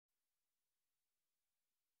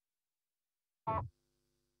Hey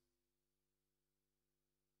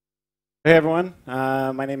everyone,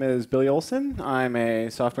 my name is Billy Olson. I'm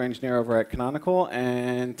a software engineer over at Canonical,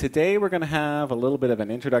 and today we're going to have a little bit of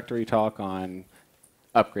an introductory talk on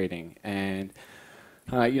upgrading and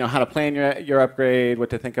how to plan your upgrade,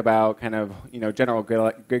 what to think about, kind of general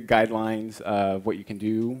good guidelines of what you can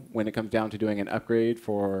do when it comes down to doing an upgrade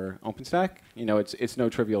for OpenStack. It's no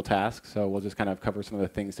trivial task, so we'll just kind of cover some of the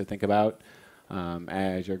things to think about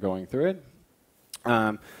as you're going through it.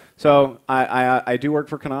 So I do work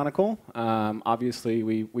for Canonical. Obviously,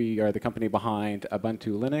 we are the company behind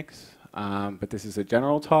Ubuntu Linux, but this is a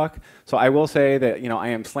general talk. So I will say that I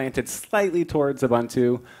am slanted slightly towards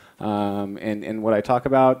Ubuntu in what I talk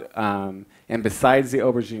about. And besides the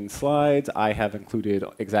aubergine slides, I have included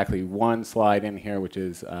exactly one slide in here, which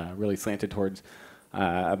is really slanted towards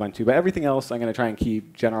Ubuntu. But everything else I'm going to try and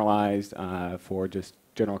keep generalized for just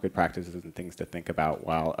general good practices and things to think about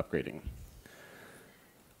while upgrading.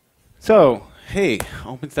 So, hey,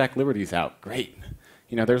 OpenStack Liberty's out. Great.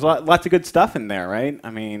 There's lots of good stuff in there, right? I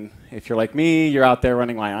mean, if you're like me, you're out there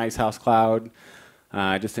running my Icehouse cloud,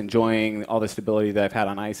 just enjoying all the stability that I've had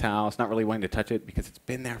on Icehouse, not really wanting to touch it because it's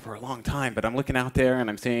been there for a long time. But I'm looking out there and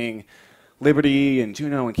I'm seeing Liberty and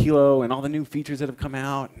Juno and Kilo and all the new features that have come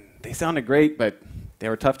out. They sounded great, but they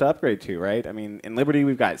were tough to upgrade to, right? I mean, in Liberty,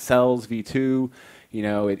 we've got Cells v2.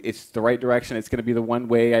 It's the right direction. It's going to be the one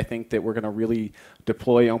way I think that we're going to really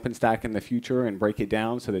deploy OpenStack in the future and break it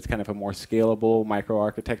down so that it's kind of a more scalable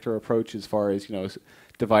microarchitecture approach as far as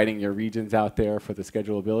dividing your regions out there for the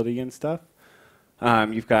schedulability and stuff.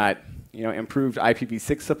 You've got improved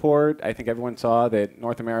IPv6 support. I think everyone saw that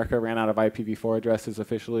North America ran out of IPv4 addresses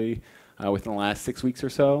officially within the last 6 weeks or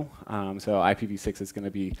so. So IPv6 is going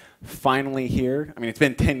to be finally here. I mean, it's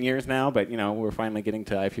been 10 years now, but we're finally getting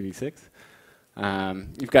to IPv6.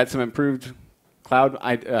 You've got some improved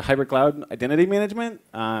hybrid cloud identity management.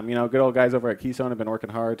 Good old guys over at Keystone have been working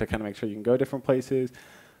hard to kind of make sure you can go different places.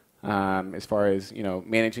 As far as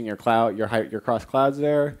managing your cloud, your cross clouds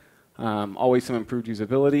there. Always some improved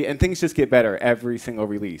usability, and things just get better every single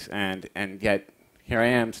release. And yet here I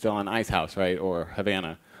am still on Icehouse, right, or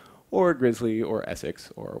Havana, or Grizzly, or Essex,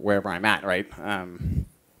 or wherever I'm at, right.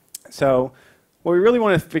 So what we really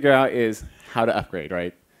want to figure out is how to upgrade,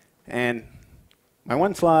 right, and my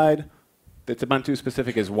one slide that's Ubuntu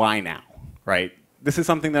specific is why now, right? This is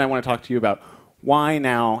something that I want to talk to you about. Why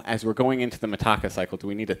now, as we're going into the Mitaka cycle, do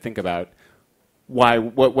we need to think about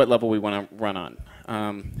what level we want to run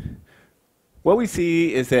on? What we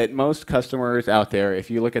see is that most customers out there,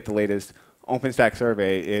 if you look at the latest OpenStack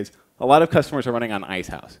survey, is a lot of customers are running on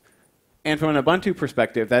Icehouse. And from an Ubuntu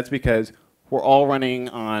perspective, that's because we're all running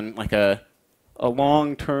on like a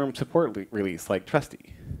long-term support release like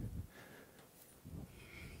Trusty.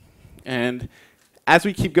 And as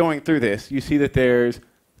we keep going through this, you see that there's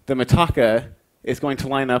the Mitaka is going to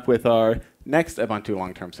line up with our next Ubuntu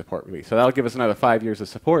long-term support release. So that'll give us another 5 years of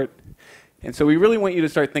support. And so we really want you to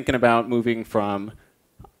start thinking about moving from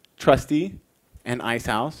Trusty and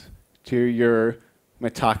Icehouse to your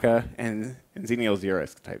Mitaka and Xenial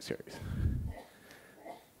Xeris type series.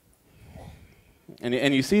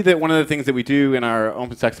 And you see that one of the things that we do in our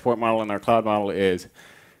OpenStack support model and our cloud model is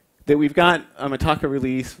that we've got a Mitaka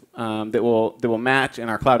release that will match in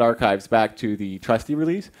our cloud archives back to the Trusty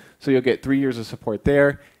release. So you'll get 3 years of support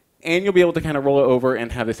there, and you'll be able to kind of roll it over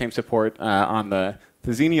and have the same support on the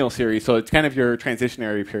Xenial series. So it's kind of your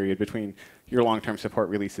transitionary period between your long-term support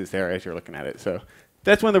releases there as you're looking at it. So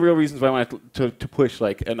that's one of the real reasons why I wanted to push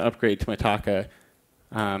like an upgrade to Mitaka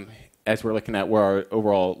as we're looking at where our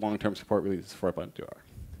overall long-term support releases for Ubuntu are.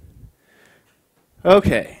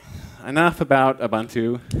 Okay, enough about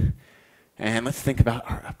Ubuntu, and let's think about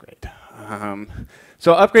our upgrade.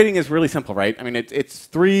 So upgrading is really simple, right? I mean, it's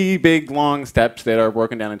 3 big, long steps that are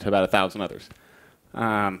broken down into about 1,000 others.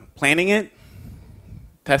 Planning it,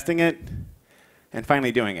 testing it, and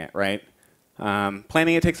finally doing it, right?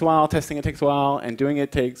 Planning it takes a while, testing it takes a while, and doing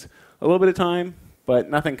it takes a little bit of time, but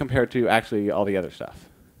nothing compared to actually all the other stuff.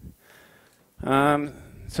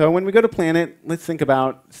 So when we go to plan it, let's think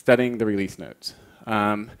about studying the release notes.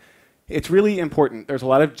 It's really important. There's a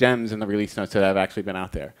lot of gems in the release notes that have actually been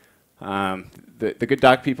out there. The good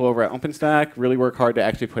doc people over at OpenStack really work hard to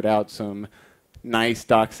actually put out some nice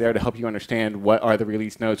docs there to help you understand what are the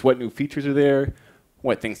release notes, what new features are there,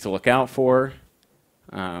 what things to look out for,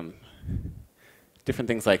 different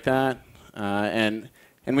things like that. And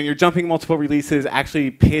when you're jumping multiple releases,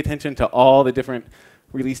 actually pay attention to all the different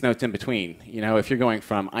release notes in between. If you're going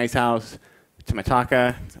from Icehouse to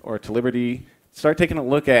Mitaka or to Liberty, start taking a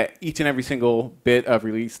look at each and every single bit of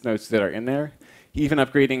release notes that are in there. Even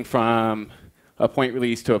upgrading from a point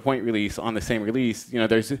release to a point release on the same release,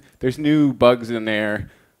 there's new bugs in there.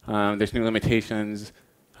 There's new limitations.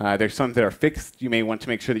 There's some that are fixed. You may want to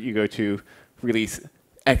make sure that you go to release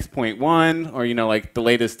X.1 or like the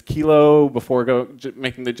latest Kilo before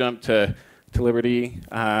making the jump to Liberty,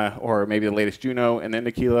 or maybe the latest Juno and then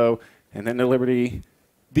to Kilo and then to Liberty.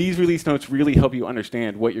 These release notes really help you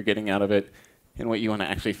understand what you're getting out of it and what you want to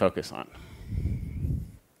actually focus on.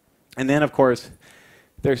 And then, of course,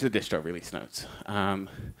 there's the distro release notes.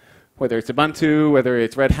 Whether it's Ubuntu, whether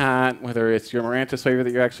it's Red Hat, whether it's your Mirantis flavor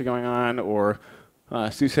that you're actually going on, or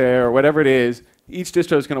SUSE, or whatever it is, each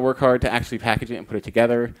distro is going to work hard to actually package it and put it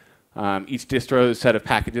together. Each distro's set of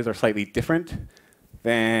packages are slightly different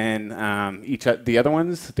than the other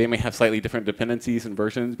ones. They may have slightly different dependencies and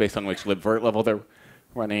versions based on which libvirt level they're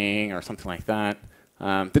running or something like that.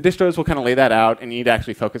 The distros will kind of lay that out, and you need to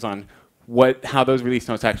actually focus on how those release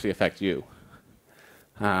notes actually affect you.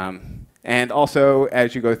 And also,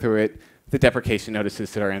 as you go through it, the deprecation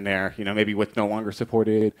notices that are in there, maybe what's no longer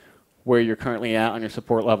supported, where you're currently at on your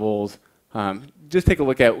support levels. Just take a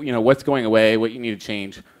look at what's going away, what you need to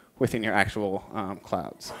change within your actual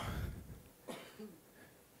clouds.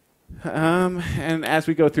 And as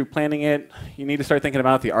we go through planning it, you need to start thinking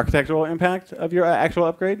about the architectural impact of your actual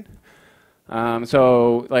upgrade.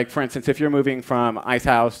 So, like for instance, if you're moving from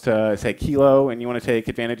Icehouse to say Kilo, and you want to take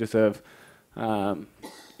advantages of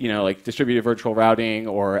like distributed virtual routing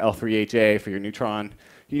or L3HA for your Neutron,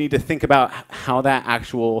 you need to think about how that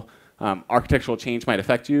actual architectural change might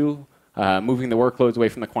affect you, moving the workloads away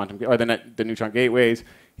from the quantum or the Neutron gateways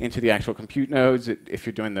into the actual compute nodes. If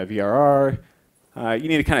you're doing the VRR, you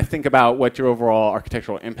need to kind of think about what your overall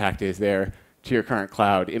architectural impact is there to your current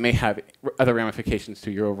cloud. It may have other ramifications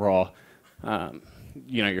to your overall,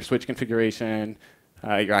 your switch configuration,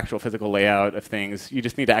 your actual physical layout of things. You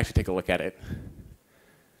just need to actually take a look at it.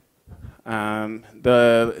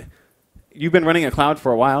 You've been running a cloud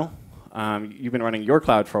for a while. You've been running your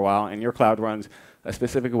cloud for a while, and your cloud runs a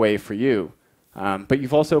specific way for you. But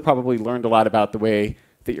you've also probably learned a lot about the way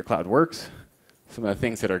that your cloud works, some of the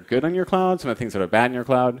things that are good on your cloud, some of the things that are bad in your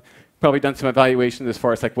cloud. Probably done some evaluations as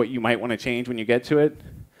far as like what you might want to change when you get to it.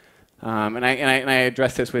 And I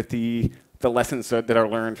address this with the lessons that are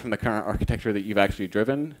learned from the current architecture that you've actually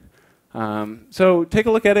driven. So take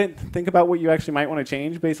a look at it. Think about what you actually might want to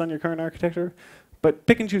change based on your current architecture. But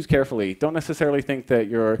pick and choose carefully. Don't necessarily think that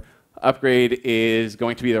your upgrade is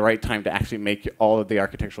going to be the right time to actually make all of the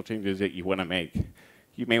architectural changes that you want to make.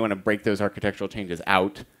 You may want to break those architectural changes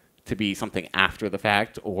out to be something after the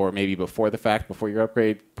fact, or maybe before the fact, before your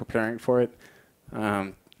upgrade, preparing for it.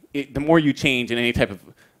 The more you change in any type of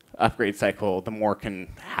upgrade cycle, the more can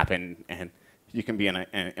happen, and you can be in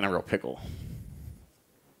a real pickle.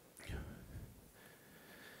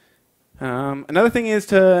 Another thing is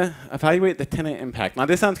to evaluate the tenant impact. Now,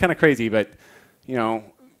 this sounds kind of crazy, but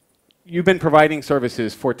you've been providing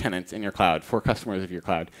services for tenants in your cloud, for customers of your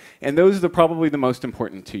cloud, and those are probably the most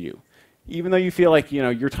important to you. Even though you feel like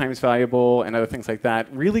your time is valuable and other things like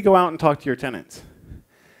that, really go out and talk to your tenants.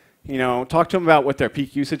 Talk to them about what their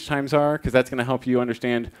peak usage times are, because that's going to help you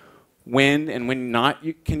understand when and when not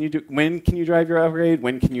when can you drive your upgrade,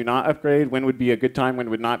 when can you not upgrade, when would be a good time, when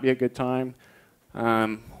would not be a good time,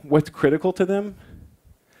 what's critical to them.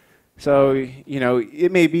 So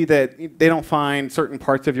it may be that they don't find certain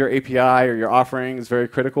parts of your API or your offerings very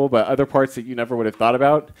critical, but other parts that you never would have thought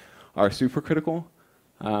about are super critical.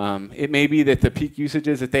 It may be that the peak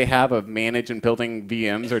usages that they have of manage and building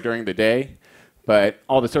VMs are during the day, but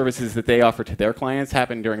all the services that they offer to their clients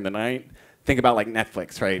happen during the night. Think about like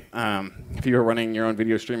Netflix, right? If you were running your own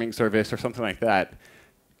video streaming service or something like that,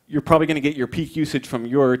 you're probably going to get your peak usage from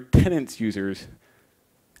your tenants' users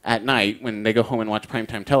at night when they go home and watch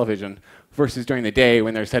primetime television versus during the day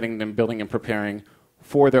when they're setting them, building, and preparing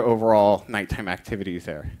for their overall nighttime activities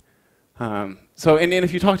there. And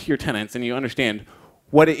if you talk to your tenants and you understand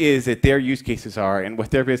what it is that their use cases are and what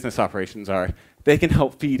their business operations are, they can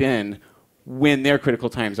help feed in when their critical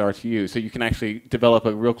times are to you. So you can actually develop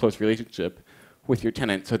a real close relationship with your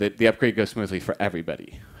tenant so that the upgrade goes smoothly for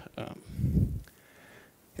everybody.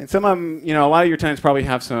 And some of them, a lot of your tenants probably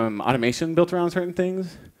have some automation built around certain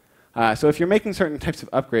things. So if you're making certain types of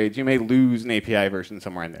upgrades, you may lose an API version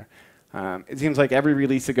somewhere in there. It seems like every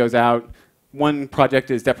release that goes out, one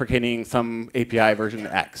project is deprecating some API version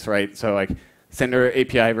X, right? So like Sender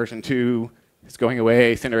API version 2 is going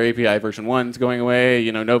away, Sender API version 1 is going away,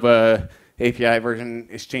 Nova API version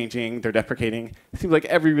is changing, they're deprecating. It seems like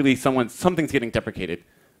every release something's getting deprecated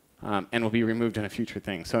and will be removed in a future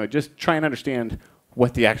thing. So just try and understand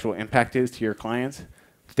what the actual impact is to your clients.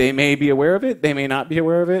 They may be aware of it, they may not be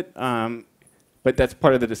aware of it. but that's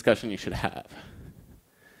part of the discussion you should have.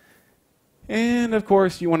 And of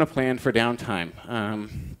course, you want to plan for downtime.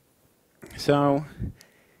 So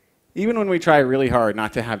even when we try really hard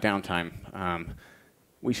not to have downtime,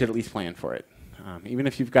 we should at least plan for it. Even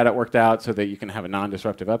if you've got it worked out so that you can have a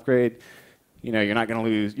non-disruptive upgrade, you're not going to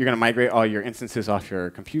lose. You're going to migrate all your instances off your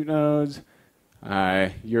compute nodes.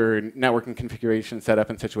 Your networking configuration set up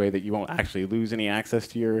in such a way that you won't actually lose any access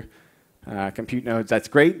to your compute nodes. That's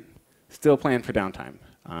great. Still plan for downtime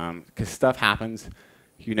because stuff happens.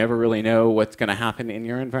 You never really know what's going to happen in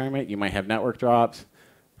your environment. You might have network drops.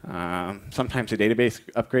 Sometimes the database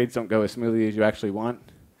upgrades don't go as smoothly as you actually want.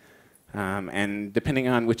 And depending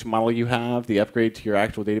on which model you have, the upgrade to your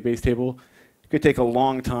actual database table could take a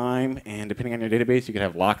long time. And depending on your database, you could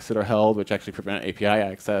have locks that are held, which actually prevent API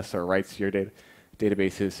access or writes to your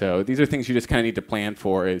databases. So these are things you just kind of need to plan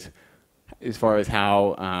for as far as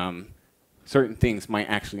how certain things might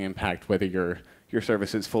actually impact whether your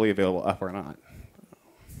service is fully available up or not.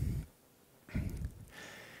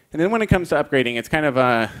 And then when it comes to upgrading, it's kind of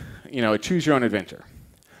a choose your own adventure.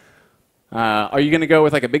 Are you going to go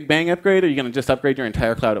with like a big bang upgrade, or are you going to just upgrade your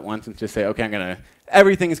entire cloud at once and just say, okay,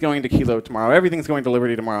 everything's going to Kilo tomorrow, everything's going to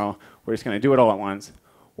Liberty tomorrow, we're just going to do it all at once?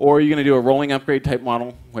 Or are you going to do a rolling upgrade type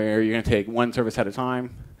model where you're going to take one service at a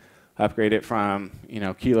time, upgrade it from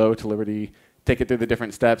Kilo to Liberty, take it through the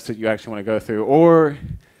different steps that you actually want to go through? Or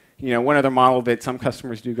one other model that some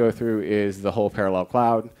customers do go through is the whole parallel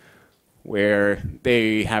cloud, where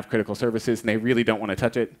they have critical services and they really don't want to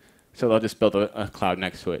touch it, so they'll just build a cloud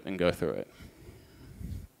next to it and go through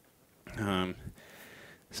it.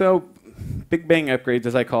 So big bang upgrades,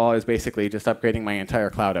 as I call, is basically just upgrading my entire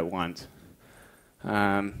cloud at once.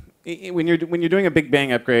 When you're doing a big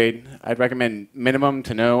bang upgrade, I'd recommend minimum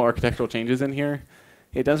to no architectural changes in here.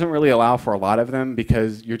 It doesn't really allow for a lot of them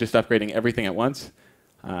because you're just upgrading everything at once.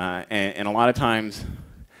 And a lot of times,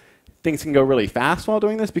 things can go really fast while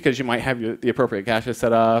doing this because you might have the appropriate caches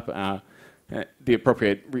set up, the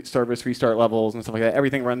appropriate service restart levels and stuff like that.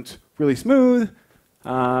 Everything runs really smooth,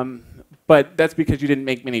 but that's because you didn't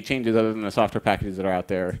make many changes other than the software packages that are out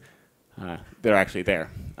there that are actually there.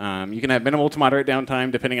 You can have minimal to moderate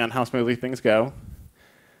downtime depending on how smoothly things go.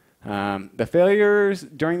 The failures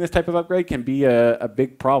during this type of upgrade can be a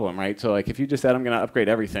big problem, right? So like if you just said, I'm going to upgrade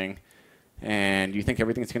everything, and you think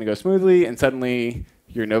everything's going to go smoothly, and suddenly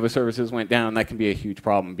your Nova services went down, that can be a huge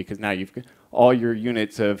problem because now all your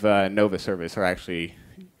units of Nova service are actually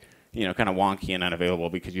kind of wonky and unavailable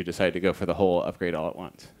because you decided to go for the whole upgrade all at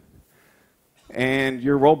once. And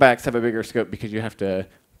your rollbacks have a bigger scope because you have to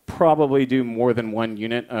probably do more than one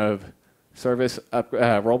unit of service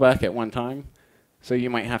rollback at one time. So you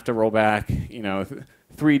might have to roll back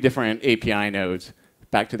 3 different API nodes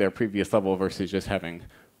back to their previous level versus just having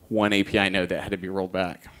one API node that had to be rolled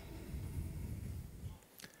back.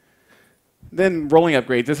 Then rolling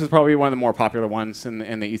upgrades. This is probably one of the more popular ones and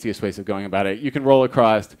the easiest ways of going about it. You can roll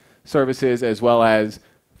across services as well as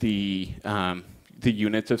the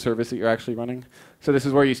units of service that you're actually running. So this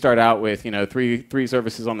is where you start out with three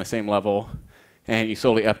services on the same level, and you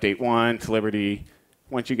slowly update one to Liberty.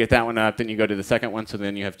 Once you get that one up, then you go to the second one, so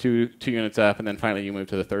then you have two units up, and then finally you move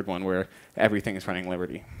to the third one where everything is running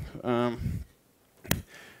Liberty.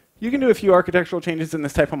 You can do a few architectural changes in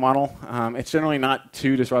this type of model. It's generally not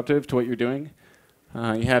too disruptive to what you're doing.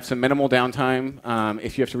 You have some minimal downtime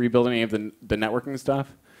if you have to rebuild any of the networking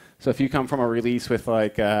stuff. So if you come from a release with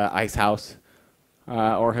like Icehouse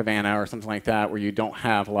or Havana or something like that, where you don't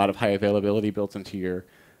have a lot of high availability built into your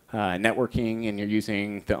networking and you're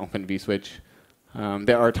using the Open vSwitch,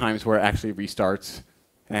 there are times where it actually restarts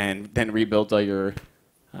and then rebuilds all your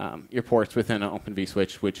ports within an Open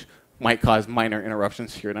vSwitch, which might cause minor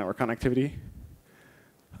interruptions to your network connectivity.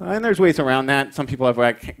 And there's ways around that. Some people have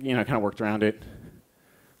kind of worked around it.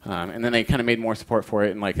 And then they kind of made more support for it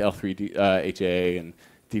in like L3 HA and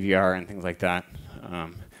DVR and things like that.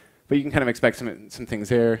 But you can kind of expect some things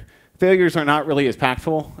there. Failures are not really as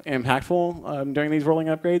impactful during these rolling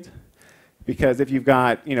upgrades, because if you've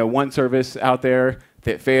got one service out there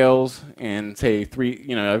that fails and say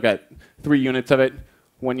I've got 3 units of it,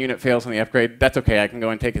 1 unit fails on the upgrade, that's okay. I can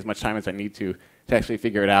go and take as much time as I need to actually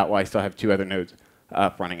figure it out while I still have 2 other nodes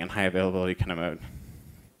up running in high availability kind of mode.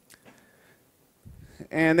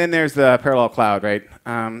 And then there's the parallel cloud, right?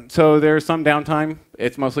 So there's some downtime.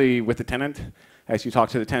 It's mostly with the tenant, as you talk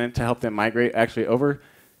to the tenant to help them migrate actually over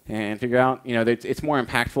and figure out, it's more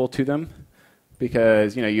impactful to them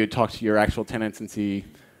because, you talk to your actual tenants and see,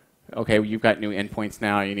 okay, well, you've got new endpoints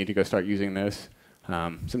now. You need to go start using this.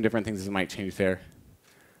 Some different things that might change there.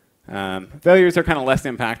 Failures are kind of less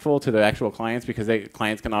impactful to the actual clients because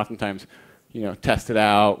clients can oftentimes test it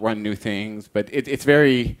out, run new things. But it's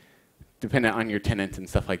very dependent on your tenants and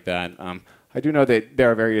stuff like that. I do know that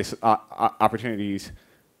there are various opportunities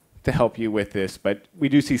to help you with this, but we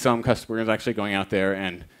do see some customers actually going out there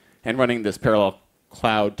and running this parallel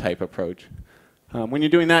cloud type approach. When you're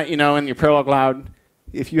doing that, in your parallel cloud,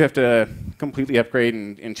 if you have to completely upgrade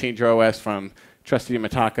and change your OS from Trusty to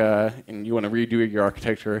Mitaka and you want to redo your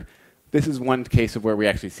architecture, this is one case of where we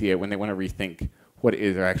actually see it when they want to rethink what it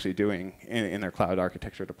is they're actually doing in their cloud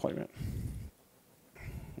architecture deployment.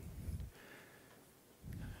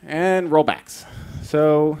 And rollbacks.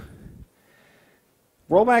 So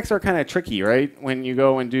rollbacks are kind of tricky, right? When you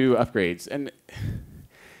go and do upgrades.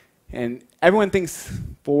 And everyone thinks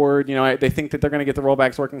forward, they think that they're going to get the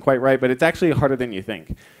rollbacks working quite right, but it's actually harder than you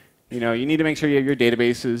think. You need to make sure you have your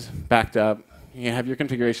databases backed up, you have your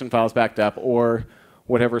configuration files backed up, or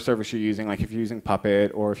whatever service you're using, like if you're using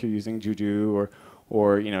Puppet, or if you're using Juju,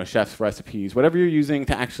 or Chef's recipes, whatever you're using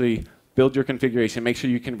to actually build your configuration, make sure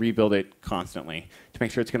you can rebuild it constantly to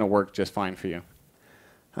make sure it's going to work just fine for you.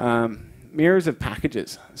 Mirrors of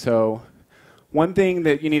packages. So one thing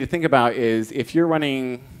that you need to think about is if you're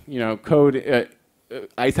running code,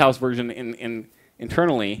 Icehouse version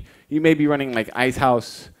internally, you may be running like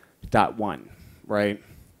Icehouse.1, right?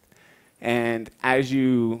 And as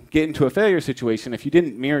you get into a failure situation, if you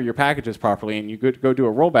didn't mirror your packages properly and you go do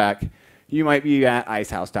a rollback, you might be at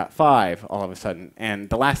Icehouse.5 all of a sudden. And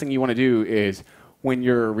the last thing you want to do is when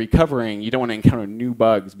you're recovering, you don't want to encounter new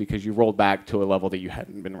bugs because you rolled back to a level that you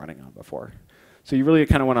hadn't been running on before. So you really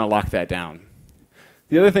kind of want to lock that down.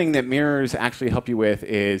 The other thing that mirrors actually help you with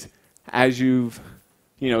is as you've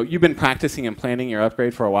been practicing and planning your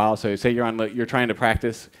upgrade for a while. So say you're trying to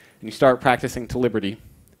practice and you start practicing to Liberty.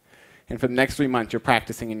 And for the next 3 months, you're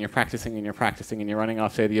practicing and you're practicing and you're practicing and you're running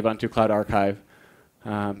off, say, the Ubuntu Cloud Archive.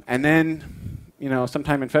 And then,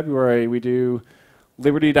 sometime in February, we do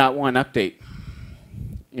Liberty.1 update.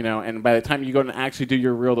 And by the time you go and actually do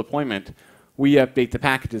your real deployment, we update the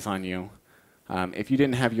packages on you. If you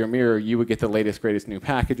didn't have your mirror, you would get the latest, greatest new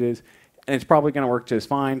packages. And it's probably going to work just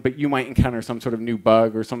fine, but you might encounter some sort of new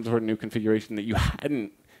bug or some sort of new configuration that you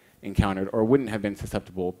hadn't encountered or wouldn't have been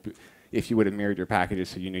susceptible if you would have mirrored your packages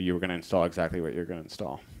so you knew you were going to install exactly what you're going to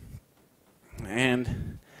install.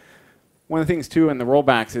 And one of the things, too, in the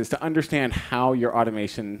rollbacks is to understand how your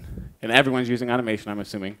automation, and everyone's using automation, I'm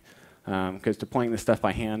assuming, because deploying this stuff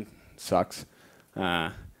by hand sucks.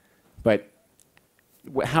 But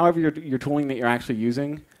however your tooling that you're actually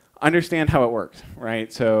using, understand how it works,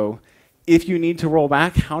 right? So if you need to roll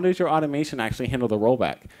back, how does your automation actually handle the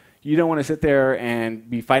rollback? You don't want to sit there and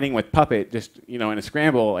be fighting with Puppet just in a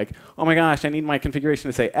scramble, like, oh my gosh, I need my configuration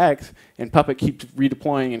to say X, and Puppet keeps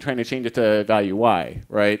redeploying and trying to change it to value Y,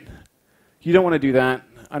 right? You don't want to do that.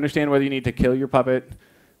 Understand whether you need to kill your Puppet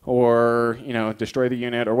or destroy the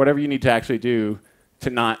unit or whatever you need to actually do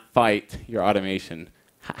to not fight your automation.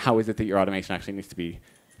 How is it that your automation actually needs to be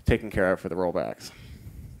taken care of for the rollbacks?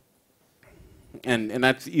 And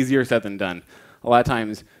that's easier said than done. A lot of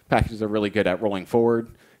times, packages are really good at rolling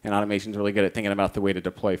forward, and automation's really good at thinking about the way to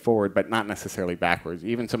deploy forward, but not necessarily backwards.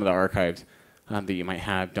 Even some of the archives that you might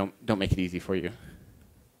have don't make it easy for you.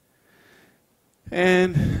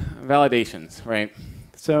 And validations, right?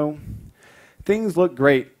 So things look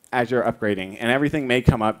great as you're upgrading, and everything may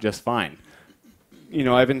come up just fine.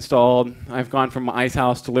 I've gone from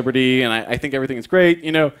Icehouse to Liberty, and I think everything is great.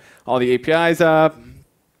 All the APIs up.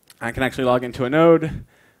 I can actually log into a node.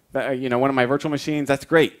 One of my virtual machines, that's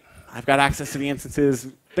great. I've got access to the instances.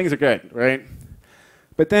 Things are good, right?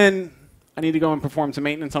 But then I need to go and perform some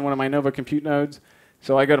maintenance on one of my Nova compute nodes.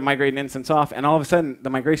 So I go to migrate an instance off, and all of a sudden, the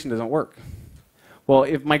migration doesn't work. Well,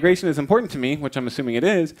 if migration is important to me, which I'm assuming it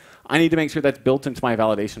is, I need to make sure that's built into my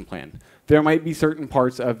validation plan. There might be certain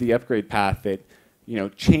parts of the upgrade path that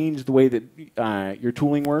change the way that your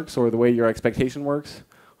tooling works or the way your expectation works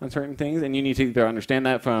on certain things, and you need to either understand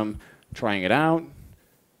that from trying it out,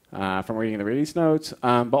 from reading the release notes,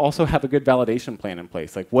 but also have a good validation plan in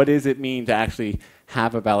place. Like, what does it mean to actually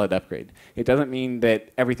have a valid upgrade? It doesn't mean that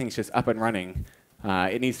everything's just up and running.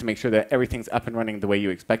 It needs to make sure that everything's up and running the way you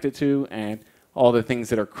expect it to, and all the things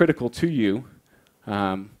that are critical to you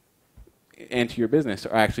and to your business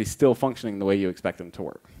are actually still functioning the way you expect them to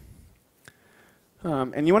work.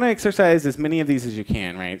 And you want to exercise as many of these as you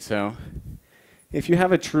can, right? So if you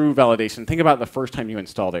have a true validation, think about the first time you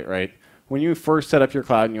installed it, right? When you first set up your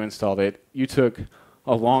cloud and you installed it, you took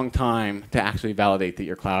a long time to actually validate that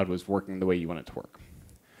your cloud was working the way you want it to work.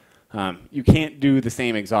 You can't do the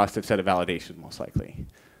same exhaustive set of validation, most likely.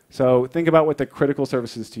 So think about what the critical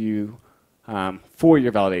services to you for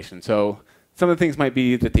your validation. So some of the things might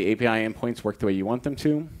be that the API endpoints work the way you want them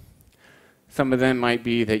to. Some of them might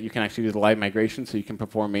be that you can actually do the live migration so you can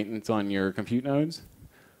perform maintenance on your compute nodes.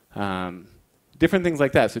 Different things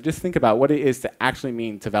like that. So just think about what it is to actually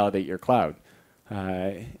mean to validate your cloud.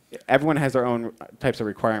 Everyone has their own types of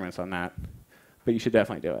requirements on that, but you should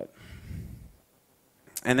definitely do it.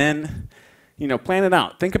 And then, plan it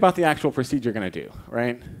out. Think about the actual procedure you're going to do,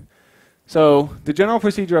 right? So the general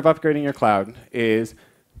procedure of upgrading your cloud is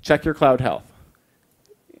check your cloud health.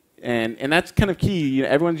 And that's kind of key.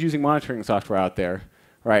 Everyone's using monitoring software out there,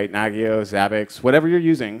 right? Nagios, Zabbix, whatever you're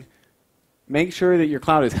using. Make sure that your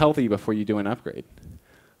cloud is healthy before you do an upgrade.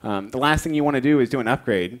 The last thing you want to do is do an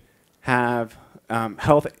upgrade, have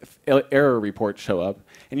health error reports show up,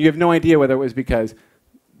 and you have no idea whether it was because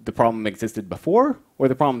the problem existed before or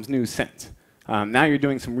the problem's new since. Now you're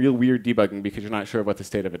doing some real weird debugging because you're not sure what the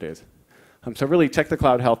state of it is. So really check the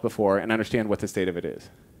cloud health before and understand what the state of it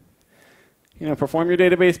is. Perform your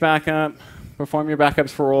database backup, perform your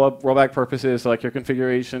backups for rollback purposes, so like your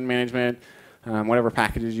configuration management, whatever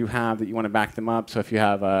packages you have that you want to back them up. So if you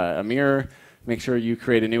have a mirror, make sure you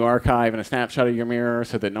create a new archive and a snapshot of your mirror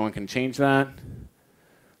so that no one can change that.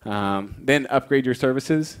 Then upgrade your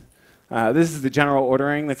services. This is the general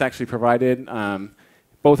ordering that's actually provided,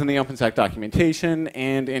 both in the OpenStack documentation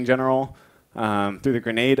and in general through the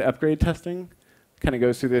grenade upgrade testing. Kind of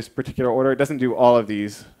goes through this particular order. It doesn't do all of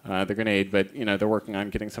these, the grenade, but they're working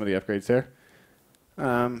on getting some of the upgrades there.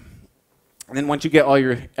 And then once you get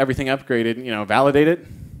everything upgraded, validate it.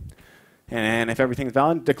 And if everything's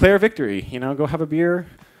valid, declare victory. Go have a beer,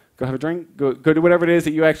 go have a drink, go do whatever it is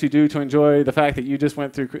that you actually do to enjoy the fact that you just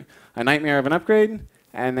went through a nightmare of an upgrade,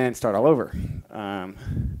 and then start all over.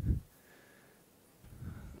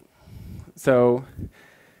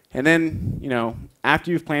 And then,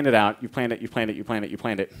 after you've planned it out, you planned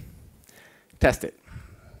it, test it.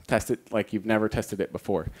 Test it like you've never tested it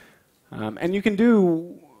before. And you can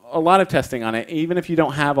do a lot of testing on it, even if you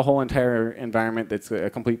don't have a whole entire environment that's a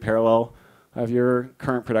complete parallel of your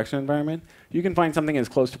current production environment. You can find something as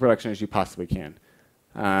close to production as you possibly can.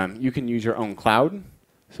 You can use your own cloud.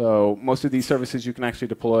 So most of these services you can actually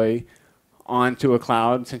deploy onto a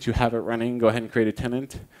cloud. Since you have it running, go ahead and create a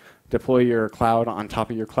tenant. Deploy your cloud on top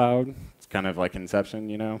of your cloud. It's kind of like Inception,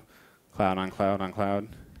 cloud on cloud on cloud.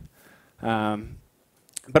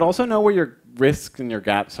 But also know where your risks and your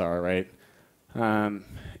gaps are, right?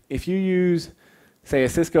 If you use, say, a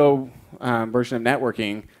Cisco version of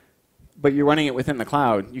networking, but you're running it within the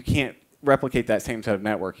cloud, you can't replicate that same set of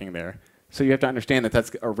networking there. So you have to understand that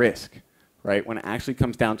that's a risk, right? When it actually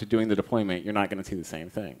comes down to doing the deployment, you're not going to see the same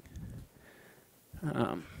thing.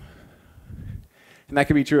 And that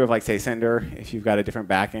could be true of, like, say, sender. If you've got a different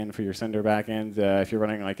backend for your sender backend, if you're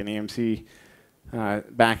running like an EMC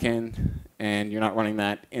backend and you're not running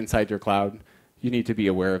that inside your cloud, you need to be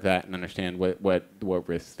aware of that and understand what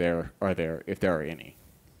risks there are there, if there are any.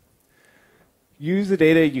 Use the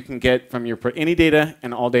data you can get from any data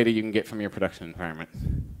and all data you can get from your production environment.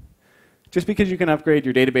 Just because you can upgrade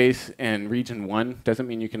your database in region 1 doesn't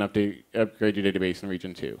mean you can upgrade your database in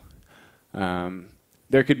region 2.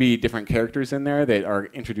 There could be different characters in there that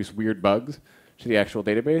introduce weird bugs to the actual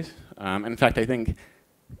database. In fact, I think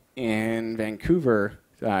in Vancouver,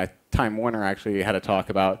 Time Warner actually had a talk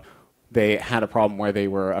about they had a problem where they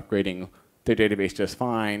were upgrading their database just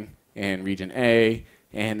fine in region A,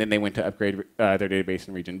 and then they went to upgrade their database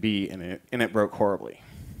in region B, and it broke horribly.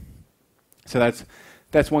 So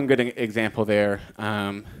that's one good example there.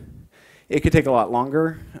 It could take a lot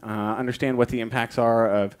longer. Understand what the impacts are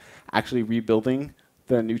of actually rebuilding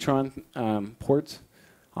the neutron ports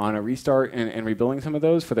on a restart and rebuilding some of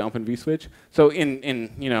those for the Open vSwitch. So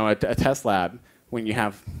in a test lab, when you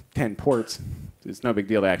have 10 ports, it's no big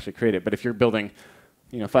deal to actually create it. But if you're building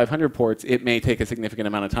 500 ports, it may take a significant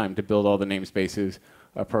amount of time to build all the namespaces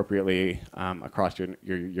appropriately across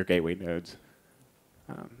your gateway nodes.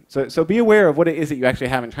 So be aware of what it is that you actually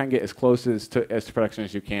have and try and get as close as to production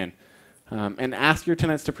as you can. And ask your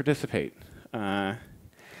tenants to participate.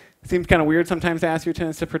 It seems kind of weird sometimes to ask your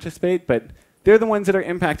tenants to participate, but they're the ones that are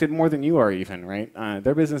impacted more than you are even, right?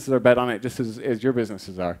 Their businesses are bet on it just as your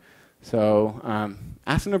businesses are. So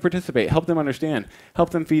ask them to participate. Help them understand. Help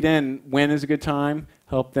them feed in when is a good time.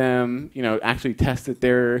 Help them actually test that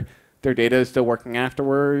their data is still working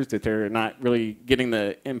afterwards, that they're not really getting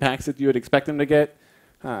the impacts that you would expect them to get.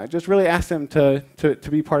 Just really ask them to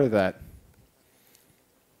be part of that.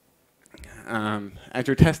 As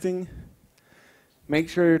you're testing, make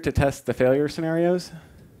sure to test the failure scenarios.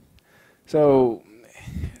 So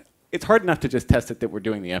it's hard enough to just test it that we're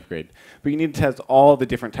doing the upgrade, but you need to test all the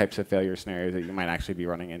different types of failure scenarios that you might actually be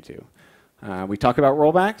running into. We talk about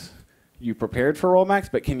rollbacks. You prepared for rollbacks,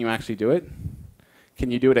 but can you actually do it? Can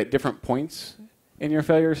you do it at different points in your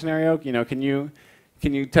failure scenario? Can you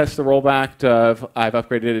test the rollback of I've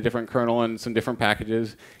upgraded a different kernel and some different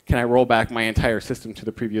packages? Can I roll back my entire system to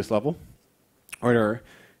the previous level? Or,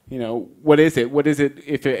 what is it? What is it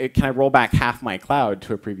if can I roll back half my cloud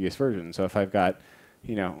to a previous version? So if I've got,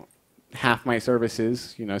 half my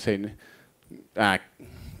services, say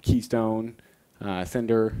Keystone,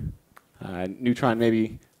 Cinder, Neutron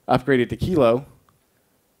maybe upgraded to Kilo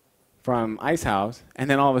from Icehouse, and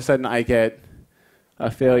then all of a sudden I get a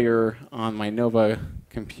failure on my Nova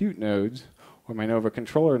compute nodes or my Nova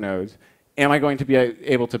controller nodes, am I going to be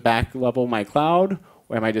able to back level my cloud,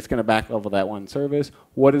 or am I just going to back level that one service?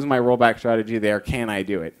 What is my rollback strategy there? Can I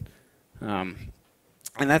do it? And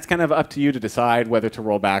that's kind of up to you to decide whether to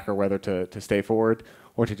roll back or whether to stay forward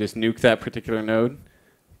or to just nuke that particular node.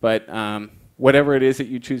 But whatever it is that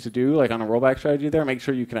you choose to do, like on a rollback strategy there, make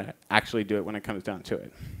sure you can actually do it when it comes down to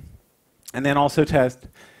it. And then also test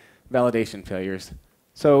validation failures.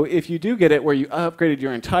 So if you do get it where you upgraded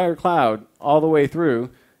your entire cloud all the way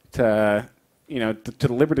through to, to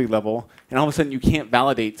the Liberty level, and all of a sudden you can't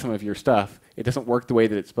validate some of your stuff, it doesn't work the way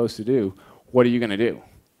that it's supposed to do, what are you going to do?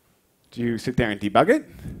 Do you sit there and debug it?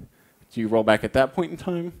 Do you roll back at that point in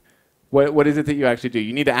time? What is it that you actually do?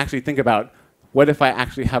 You need to actually think about, what if I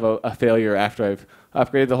actually have a failure after I've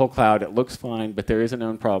upgraded the whole cloud, it looks fine, but there is a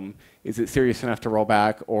known problem. Is it serious enough to roll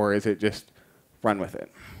back, or is it just run with it?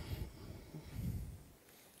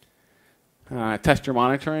 Test your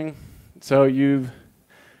monitoring. So you've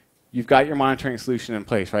got your monitoring solution in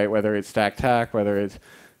place, right? Whether it's StackTac, whether it's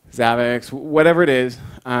Zabbix, whatever it is,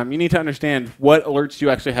 you need to understand what alerts you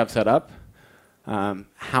actually have set up.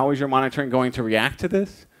 How is your monitoring going to react to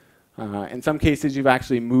this? In some cases, you've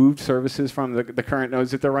actually moved services from the current nodes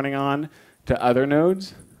that they're running on to other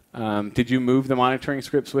nodes. Did you move the monitoring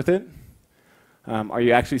scripts with it? Are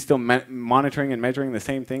you actually still monitoring and measuring the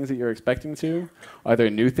same things that you're expecting to? Are there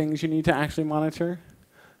new things you need to actually monitor?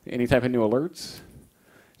 Any type of new alerts?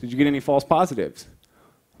 Did you get any false positives?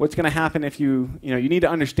 What's going to happen if you need to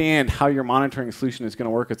understand how your monitoring solution is going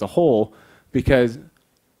to work as a whole, because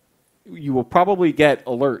you will probably get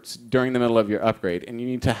alerts during the middle of your upgrade, and you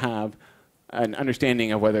need to have an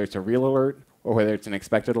understanding of whether it's a real alert or whether it's an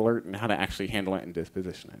expected alert and how to actually handle it and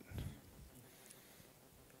disposition it.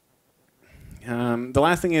 The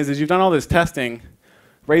last thing is you've done all this testing,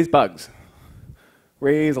 raise bugs.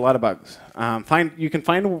 Raise a lot of bugs. You can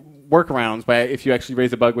find workarounds if you actually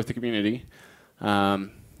raise a bug with the community.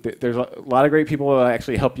 There's a lot of great people that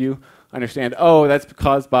actually help you understand, oh, that's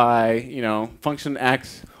caused by function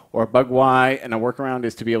X or bug Y, and a workaround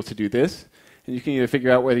is to be able to do this. And you can either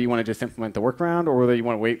figure out whether you want to just implement the workaround or whether you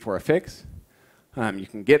want to wait for a fix. You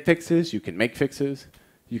can get fixes. You can make fixes.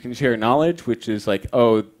 You can share knowledge, which is like,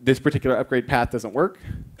 oh, this particular upgrade path doesn't work.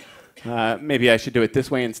 Maybe I should do it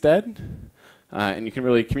this way instead. And you can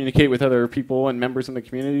really communicate with other people and members in the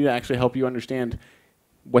community to actually help you understand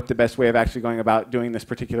what the best way of actually going about doing this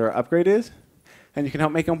particular upgrade is. And you can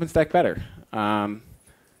help make OpenStack better. And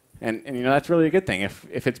that's really a good thing.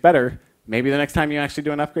 If it's better, maybe the next time you actually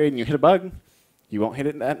do an upgrade and you hit a bug, you won't hit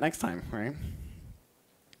it that next time, right?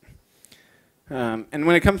 And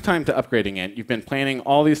when it comes time to upgrading it, you've been planning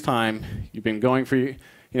all this time. You've been going for,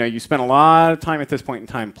 you spent a lot of time at this point in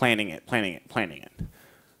time planning it.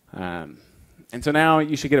 And so now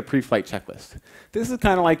you should get a pre-flight checklist. This is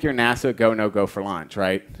kind of like your NASA go, no-go for launch,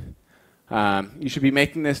 right? You should be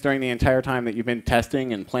making this during the entire time that you've been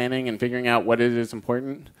testing and planning and figuring out what it is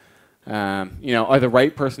important. Are the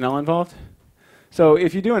right personnel involved? So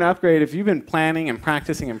if you do an upgrade, if you've been planning and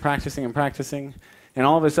practicing and practicing and practicing, and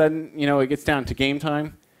all of a sudden, it gets down to game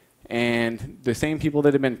time, and the same people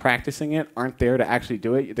that have been practicing it aren't there to actually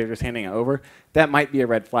do it, they're just handing it over, that might be a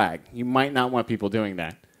red flag. You might not want people doing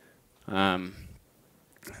that.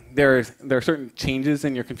 There are certain changes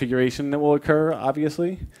in your configuration that will occur,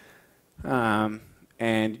 obviously. And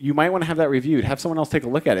you might want to have that reviewed. Have someone else take a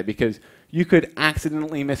look at it, because you could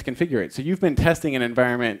accidentally misconfigure it. So you've been testing an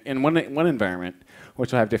environment in one environment,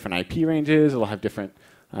 which will have different IP ranges, it will have different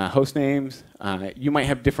host names. You might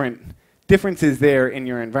have differences there in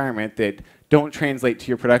your environment that don't translate to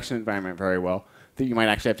your production environment very well, that you might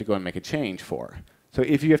actually have to go and make a change for. So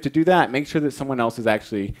if you have to do that, make sure that someone else is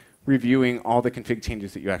actually reviewing all the config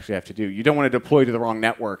changes that you actually have to do. You don't want to deploy to the wrong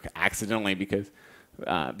network accidentally because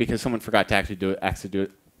someone forgot to actually do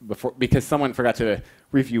it before, because someone forgot to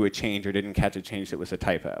review a change or didn't catch a change that was a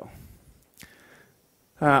typo.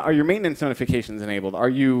 Are your maintenance notifications enabled? Are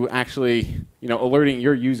you actually alerting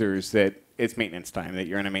your users that it's maintenance time, that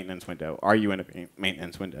you're in a maintenance window? Are you in a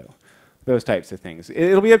maintenance window? Those types of things.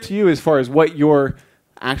 It'll be up to you as far as what your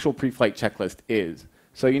actual pre-flight checklist is.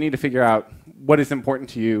 So you need to figure out what is important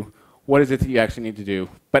to you, what is it that you actually need to do,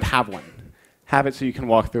 but have one. Have it so you can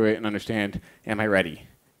walk through it and understand, am I ready?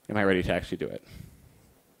 Am I ready to actually do it?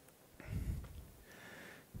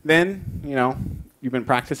 Then, you've been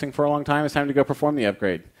practicing for a long time. It's time to go perform the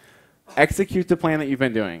upgrade. Execute the plan that you've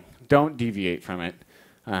been doing. Don't deviate from it.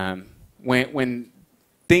 When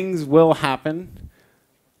things will happen,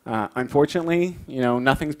 unfortunately,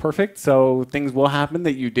 nothing's perfect, so things will happen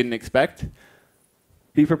that you didn't expect.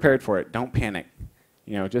 Be prepared for it. Don't panic.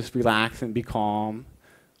 Just relax and be calm.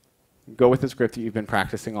 Go with the script that you've been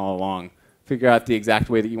practicing all along. Figure out the exact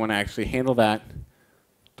way that you want to actually handle that.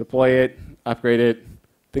 Deploy it, upgrade it.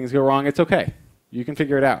 Things go wrong, it's okay. You can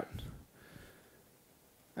figure it out.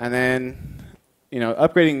 And then,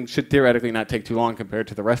 upgrading should theoretically not take too long compared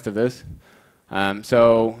to the rest of this.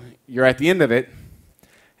 So you're at the end of it.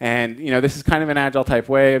 And this is kind of an agile type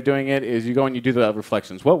way of doing it, is you go and you do the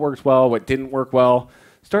reflections. What worked well, what didn't work well.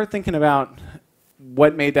 Start thinking about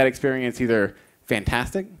what made that experience either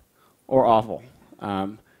fantastic or awful.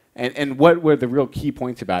 And what were the real key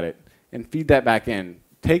points about it. And feed that back in.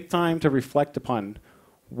 Take time to reflect upon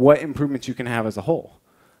what improvements you can have as a whole.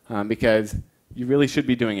 Because you really should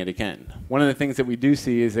be doing it again. One of the things that we do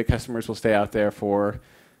see is that customers will stay out there for,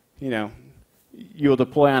 you'll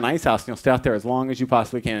deploy on Icehouse and you'll stay out there as long as you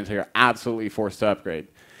possibly can until you're absolutely forced to upgrade.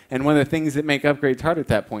 And one of the things that make upgrades hard at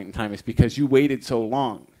that point in time is because you waited so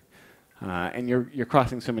long. And you're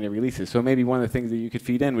crossing so many releases. So maybe one of the things that you could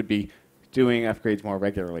feed in would be doing upgrades more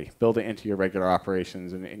regularly. Build it into your regular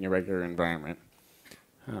operations and in your regular environment.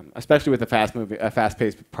 Especially with a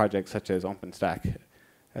fast-paced project such as OpenStack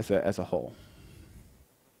as a whole.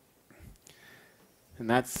 And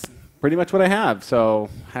that's pretty much what I have. So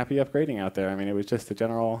happy upgrading out there. I mean, it was just a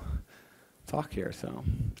general talk here. So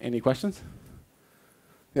any questions?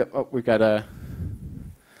 Yep. Oh, we've got a.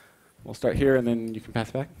 We'll start here, and then you can pass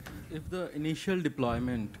it back. If the initial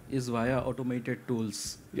deployment is via automated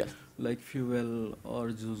tools, yes, like Fuel or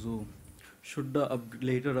Juno, should the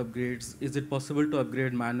later upgrades, is it possible to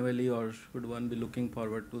upgrade manually, or should one be looking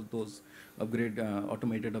forward to those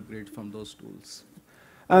automated upgrades from those tools?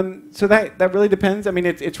 So that really depends. I mean,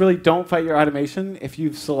 it's really don't fight your automation. If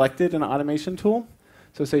you've selected an automation tool,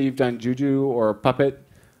 so say you've done Juju or Puppet,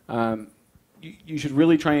 you should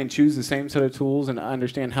really try and choose the same set of tools and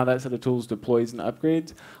understand how that set of tools deploys and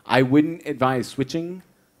upgrades. I wouldn't advise switching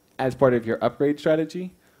as part of your upgrade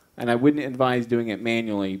strategy, and I wouldn't advise doing it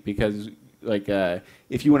manually because,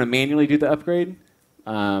 if you want to manually do the upgrade,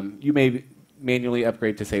 you may manually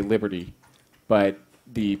upgrade to, say, Liberty, but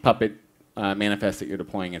the Puppet manifest that you're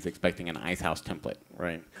deploying is expecting an Icehouse template,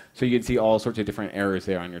 right? So you'd see all sorts of different errors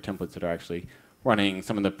there on your templates that are actually running.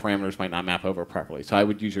 Some of the parameters might not map over properly. So I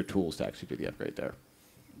would use your tools to actually do the upgrade there.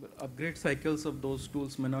 But upgrade cycles of those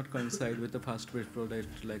tools may not coincide with a fast-paced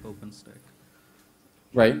product like OpenStack.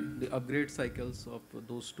 Right. The upgrade cycles of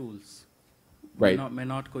those tools right. may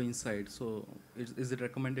not coincide. So is it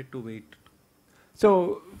recommended to wait?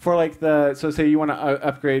 So for so say you want to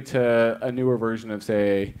upgrade to a newer version of,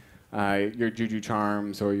 say, your Juju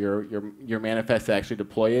Charms or your manifest to actually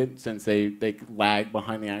deploy it, since they lag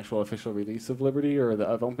behind the actual official release of Liberty or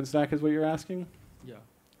of OpenStack, is what you're asking? Yeah.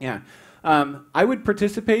 Yeah. I would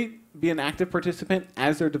be an active participant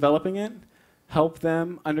as they're developing it, help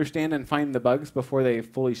them understand and find the bugs before they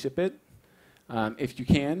fully ship it, if you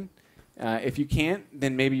can. If you can't,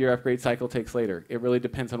 then maybe your upgrade cycle takes later. It really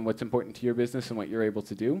depends on what's important to your business and what you're able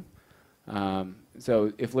to do.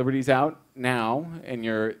 So if Liberty's out now and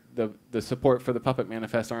the support for the Puppet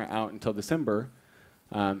manifest aren't out until December,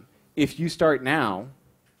 if you start now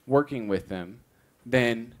working with them,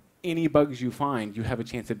 then any bugs you find, you have a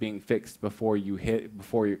chance of being fixed before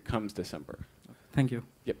it comes December. Thank you.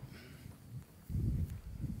 Yep.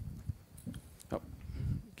 Oh,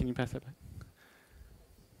 can you pass that back?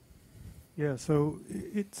 Yeah, so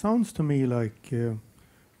it sounds to me like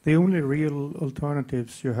the only real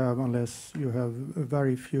alternatives you have, unless you have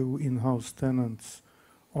very few in-house tenants,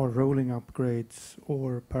 are rolling upgrades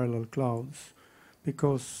or parallel clouds.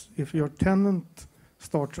 Because if your tenant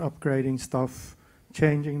starts upgrading stuff,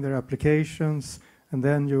 changing their applications, and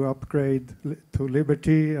then you upgrade to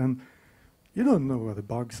Liberty, and you don't know where the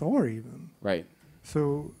bugs are even. Right.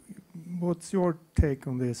 So what's your take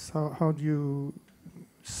on this? How do you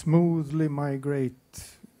smoothly migrate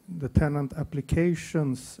the tenant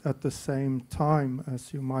applications at the same time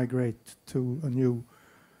as you migrate to a new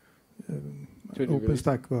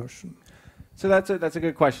OpenStack version? So that's a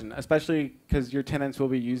good question, especially because your tenants will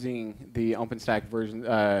be using the OpenStack version,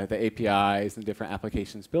 the APIs and different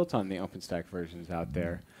applications built on the OpenStack versions out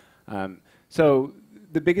there. So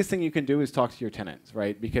the biggest thing you can do is talk to your tenants,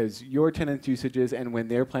 right? Because your tenants' usages and when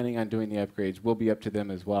they're planning on doing the upgrades will be up to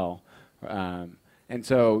them as well. And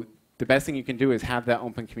so the best thing you can do is have that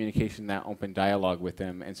open communication, that open dialogue with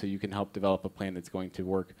them, and so you can help develop a plan that's going to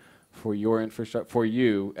work for your infrastructure, for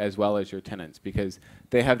you as well as your tenants, because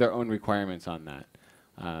they have their own requirements on that.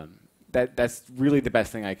 That's really the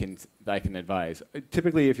best thing I can advise.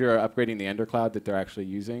 Typically, if you're upgrading the undercloud that they're actually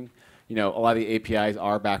using, a lot of the APIs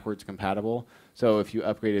are backwards compatible. So if you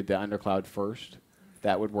upgraded the undercloud first,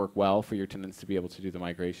 that would work well for your tenants to be able to do the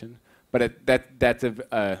migration. But that's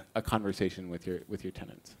a conversation with your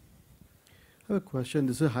tenants. I have a question.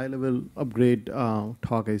 This is a high-level upgrade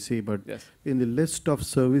talk, I see, but Yes. in the list of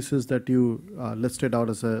services that you listed out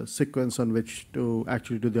as a sequence on which to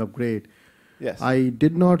actually do the upgrade, Yes. I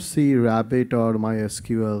did not see Rabbit or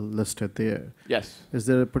MySQL listed there. Yes. Is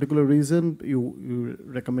there a particular reason you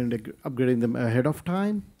recommend upgrading them ahead of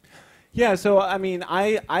time? Yeah, so I mean,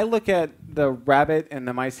 I look at the Rabbit and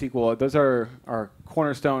the MySQL. Those are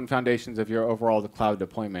cornerstone foundations of your overall cloud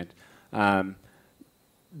deployment.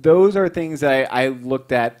 Those are things that I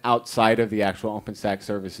looked at outside of the actual OpenStack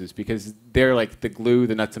services because they're like the glue,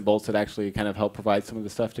 the nuts and bolts that actually kind of help provide some of the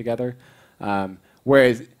stuff together.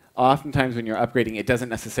 Whereas oftentimes when you're upgrading, it doesn't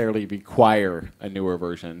necessarily require a newer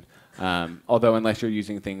version. Although unless you're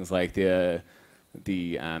using things like the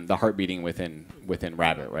heart beating within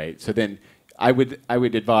Rabbit, right? So then I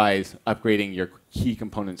would advise upgrading your key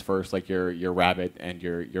components first, like your Rabbit and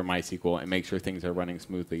your MySQL, and make sure things are running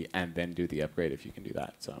smoothly, and then do the upgrade if you can do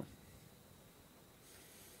that. So,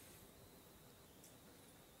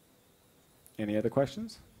 any other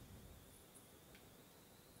questions?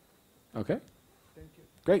 Okay. Thank you.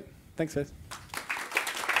 Great. Thanks, guys.